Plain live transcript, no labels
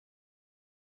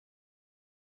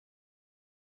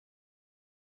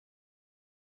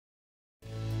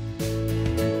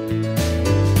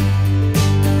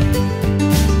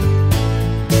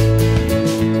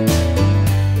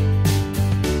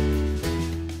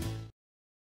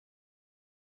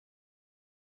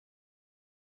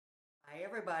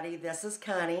Everybody, this is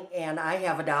Connie and I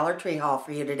have a Dollar Tree haul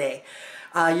for you today.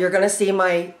 You're going to see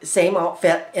my same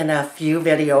outfit in a few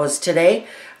videos today.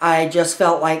 I just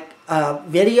felt like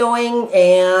videoing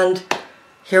and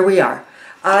here we are.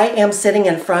 I am sitting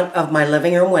in front of my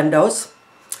living room windows.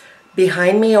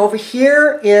 Behind me over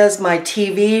here is my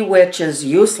TV, which is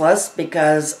useless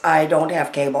because I don't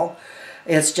have cable.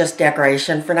 It's just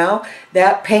decoration for now.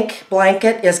 That pink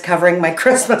blanket is covering my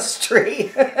Christmas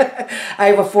tree. I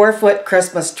have a 4-foot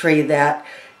Christmas tree that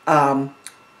I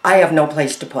have no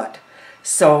place to put.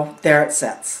 So there it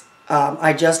sits.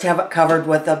 I just have it covered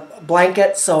with a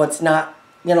blanket so it's not,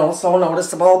 so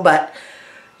noticeable. But,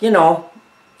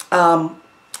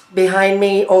 behind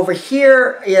me over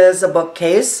here is a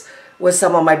bookcase with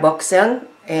some of my books in.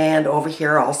 And over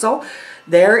here also,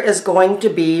 there is going to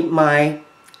be my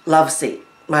love seat.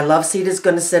 My love seat is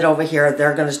going to sit over here.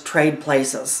 They're going to trade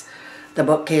places. The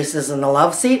bookcases and the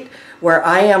love seat. Where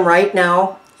I am right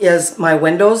now is my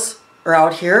windows are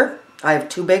out here. I have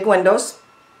 2 big windows.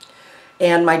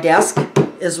 And my desk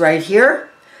is right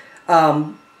here.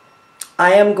 I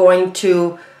am going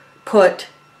to put,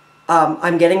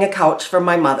 I'm getting a couch from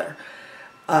my mother.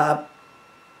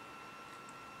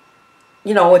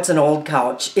 It's an old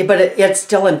couch, but it's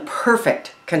still in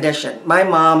perfect condition. My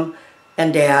mom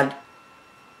and dad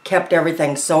kept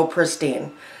everything so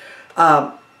pristine.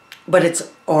 But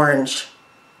it's orange.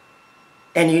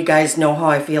 And you guys know how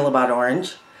I feel about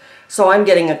orange. So I'm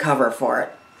getting a cover for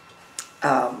it.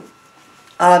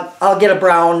 I'll get a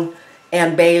brown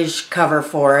and beige cover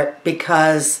for it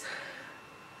because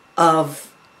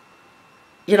of,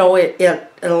 it'll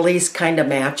at least kind of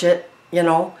match it,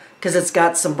 because it's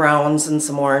got some browns and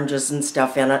some oranges and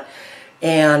stuff in it.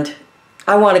 And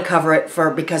I want to cover it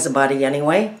because of Buddy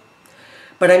anyway.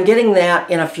 But I'm getting that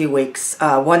in a few weeks.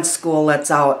 Once school lets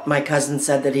out, my cousin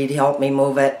said that he'd help me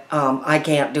move it. I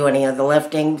can't do any of the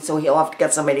lifting, so he'll have to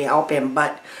get somebody to help him.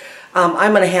 But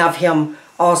I'm going to have him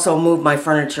also move my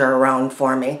furniture around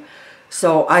for me.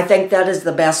 So I think that is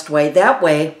the best way. That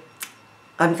way,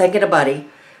 I'm thinking of Buddy.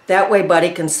 That way Buddy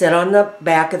can sit on the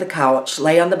back of the couch,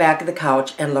 lay on the back of the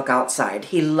couch, and look outside.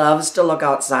 He loves to look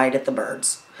outside at the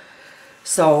birds.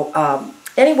 So,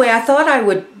 anyway, I thought I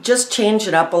would just change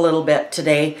it up a little bit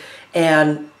today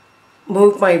and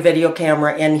move my video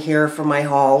camera in here for my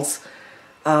hauls.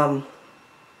 We'll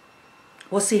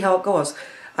see how it goes.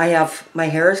 My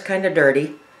hair is kind of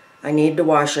dirty. I need to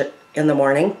wash it in the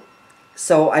morning.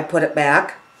 So I put it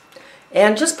back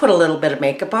and just put a little bit of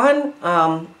makeup on.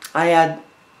 I had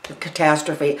a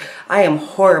catastrophe. I am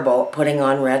horrible at putting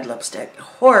on red lipstick.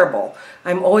 Horrible.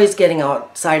 I'm always getting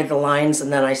outside of the lines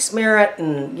and then I smear it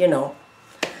and,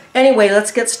 Anyway,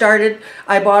 let's get started.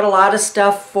 I bought a lot of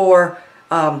stuff for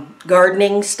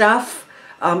gardening stuff,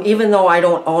 even though I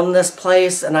don't own this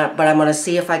place, but I'm going to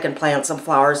see if I can plant some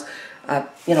flowers,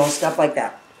 stuff like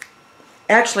that.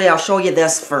 Actually, I'll show you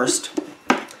this first.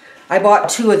 I bought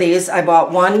 2 of these. I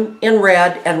bought one in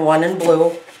red and one in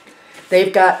blue.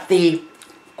 They've got the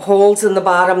holes in the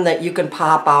bottom that you can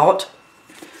pop out.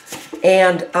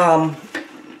 And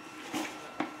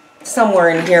somewhere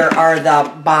in here are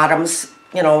the bottoms.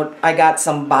 I got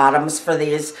some bottoms for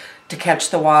these to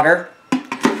catch the water.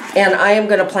 And I am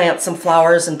going to plant some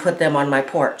flowers and put them on my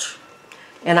porch.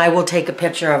 And I will take a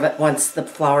picture of it once the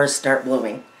flowers start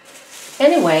blooming.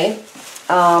 Anyway,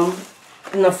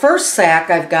 in the first sack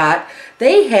I've got,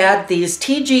 they had these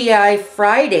TGI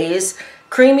Fridays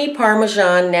creamy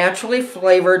Parmesan naturally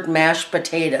flavored mashed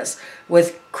potatoes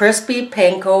with crispy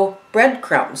panko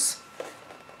breadcrumbs.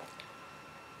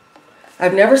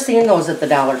 I've never seen those at the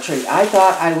Dollar Tree. I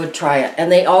thought I would try it.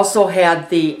 And they also had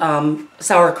the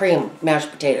sour cream mashed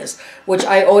potatoes, which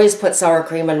I always put sour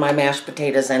cream in my mashed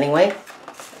potatoes anyway.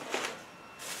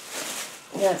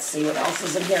 Let's see what else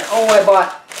is in here. Oh, I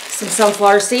bought some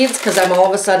sunflower seeds because I'm all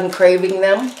of a sudden craving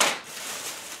them.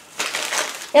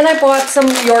 And I bought some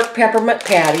York peppermint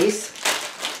patties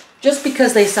just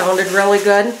because they sounded really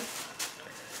good.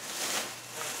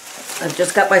 I've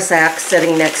just got my sack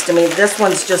sitting next to me. This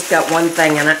one's just got one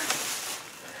thing in it.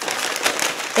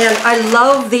 And I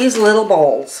love these little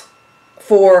bowls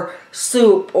for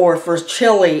soup or for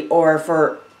chili or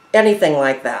for anything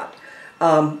like that.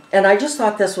 And I just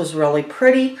thought this was really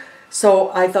pretty,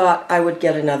 so I thought I would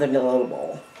get another little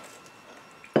bowl.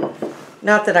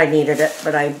 Not that I needed it,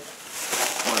 but I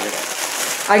wanted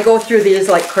it. I go through these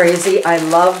like crazy. I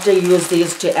love to use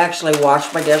these to actually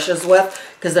wash my dishes with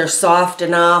because they're soft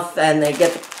enough and they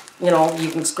get, you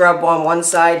can scrub on one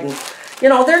side and,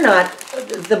 they're not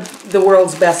the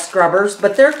world's best scrubbers,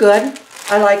 but they're good.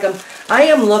 I like them. I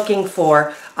am looking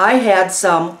for, I had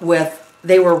some with,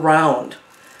 they were round.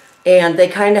 And they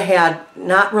kind of had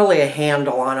not really a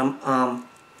handle on them.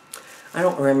 I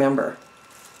don't remember.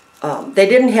 They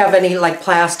didn't have any like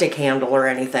plastic handle or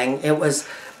anything. It was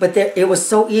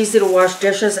so easy to wash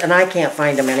dishes, and I can't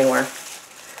find them anywhere.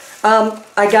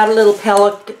 I got a little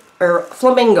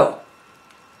flamingo.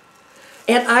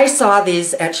 And I saw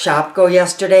these at Shopko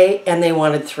yesterday, and they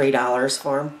wanted $3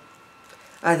 for them.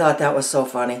 I thought that was so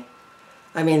funny.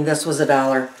 I mean, this was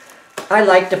 $1. I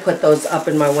like to put those up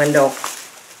in my window.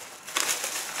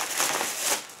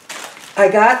 I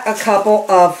got a couple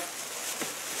of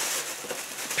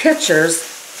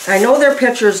pitchers. I know their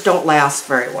pitchers don't last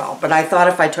very well, but I thought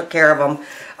if I took care of them,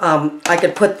 I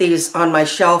could put these on my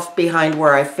shelf behind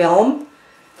where I film.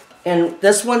 And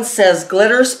this one says,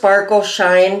 glitter, sparkle,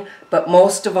 shine, but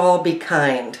most of all, be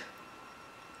kind.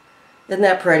 Isn't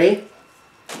that pretty?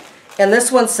 And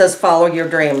this one says, follow your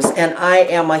dreams. And I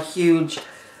am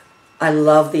I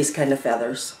love these kind of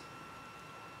feathers.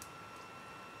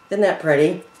 Isn't that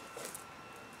pretty?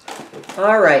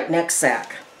 All right, next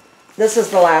sack. This is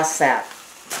the last sack.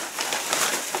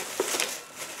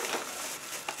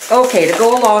 Okay, to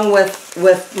go along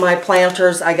with my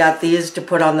planters, I got these to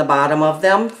put on the bottom of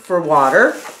them for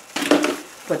water.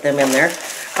 Put them in there.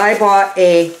 I bought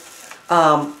a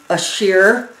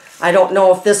shear. I don't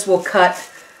know if this will cut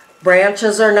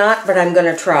branches or not, but I'm going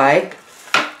to try.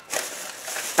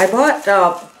 I bought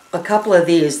a couple of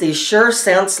these Sure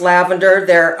Scents Lavender.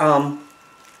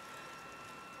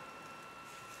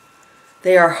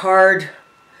 They are hard,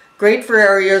 great for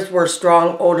areas where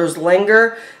strong odors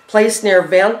linger. Place near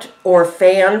vent or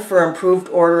fan for improved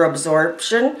odor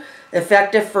absorption.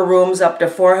 Effective for rooms up to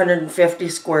 450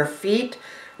 square feet.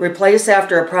 Replace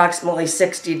after approximately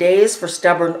 60 days for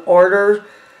stubborn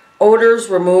odors.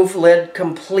 Remove lid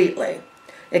completely.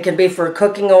 It can be for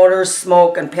cooking odors,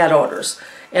 smoke, and pet odors.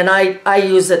 And I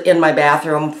use it in my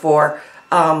bathroom for,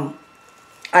 I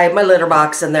have my litter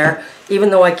box in there. Even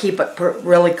though I keep it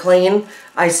really clean,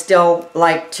 I still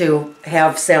like to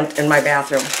have scent in my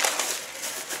bathroom.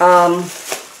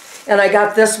 And I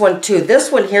got this one too.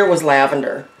 This one here was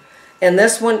lavender. And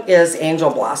this one is angel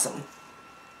blossom.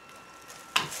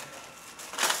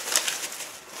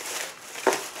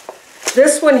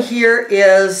 This one here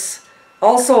is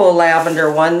also a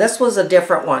lavender one. This was a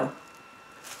different one.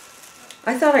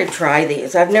 I thought I'd try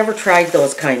these. I've never tried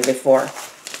those kind before.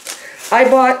 I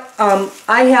bought,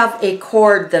 I have a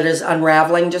cord that is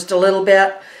unraveling just a little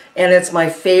bit, and it's my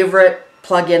favorite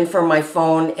plug-in for my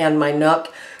phone and my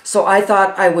Nook. So I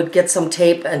thought I would get some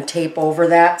tape and tape over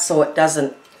that so it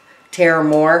doesn't tear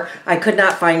more. I could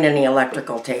not find any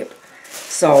electrical tape.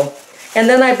 So, and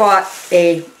then I bought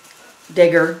a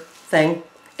digger thing.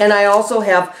 And I also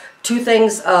have 2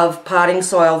 things of potting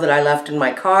soil that I left in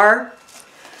my car.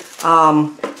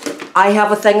 I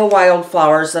have a thing of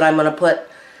wildflowers that I'm going to put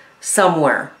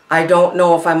somewhere. I don't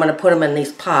know if I'm going to put them in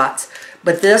these pots.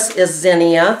 But this is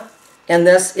zinnia and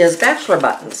this is bachelor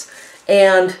buttons.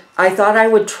 And I thought I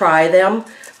would try them.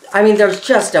 I mean, there's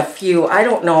just a few. I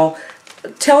don't know.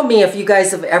 Tell me if you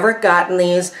guys have ever gotten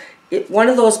these. One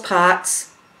of those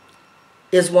pots,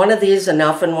 is one of these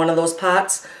enough in one of those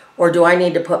pots? Or do I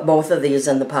need to put both of these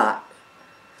in the pot?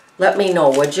 Let me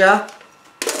know, would ya?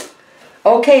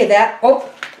 Okay, oh,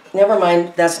 never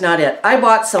mind. That's not it. I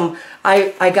bought some,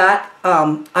 I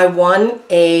won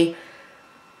a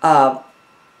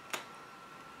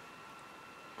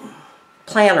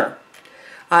planner.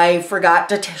 I forgot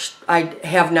to, I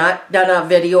have not done a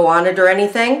video on it or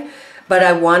anything, but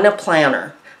I won a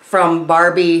planner from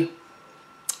Barbie,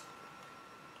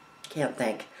 can't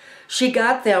think. She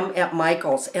got them at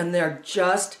Michael's, and they're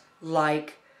just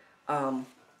like, anyway,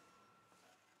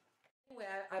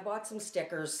 I bought some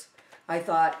stickers. I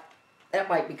thought that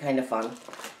might be kind of fun.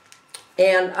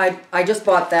 And I just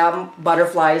bought them,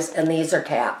 butterflies, and these are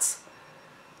cats.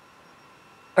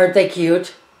 Aren't they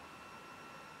cute?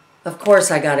 Of course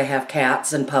I gotta have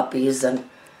cats and puppies and,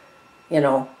 you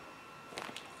know,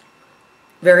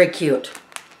 very cute.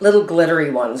 Little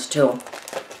glittery ones too.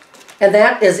 And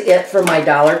that is it for my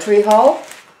Dollar Tree haul.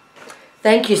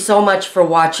 Thank you so much for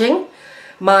watching.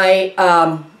 My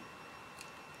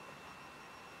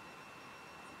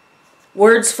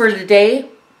words for today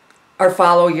are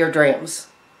follow your dreams.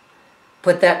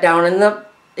 Put that down in the,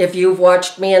 if you've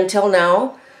watched me until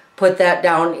now, put that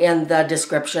down in the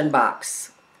description box.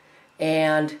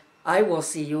 And I will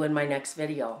see you in my next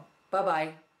video.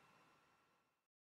 Bye-bye.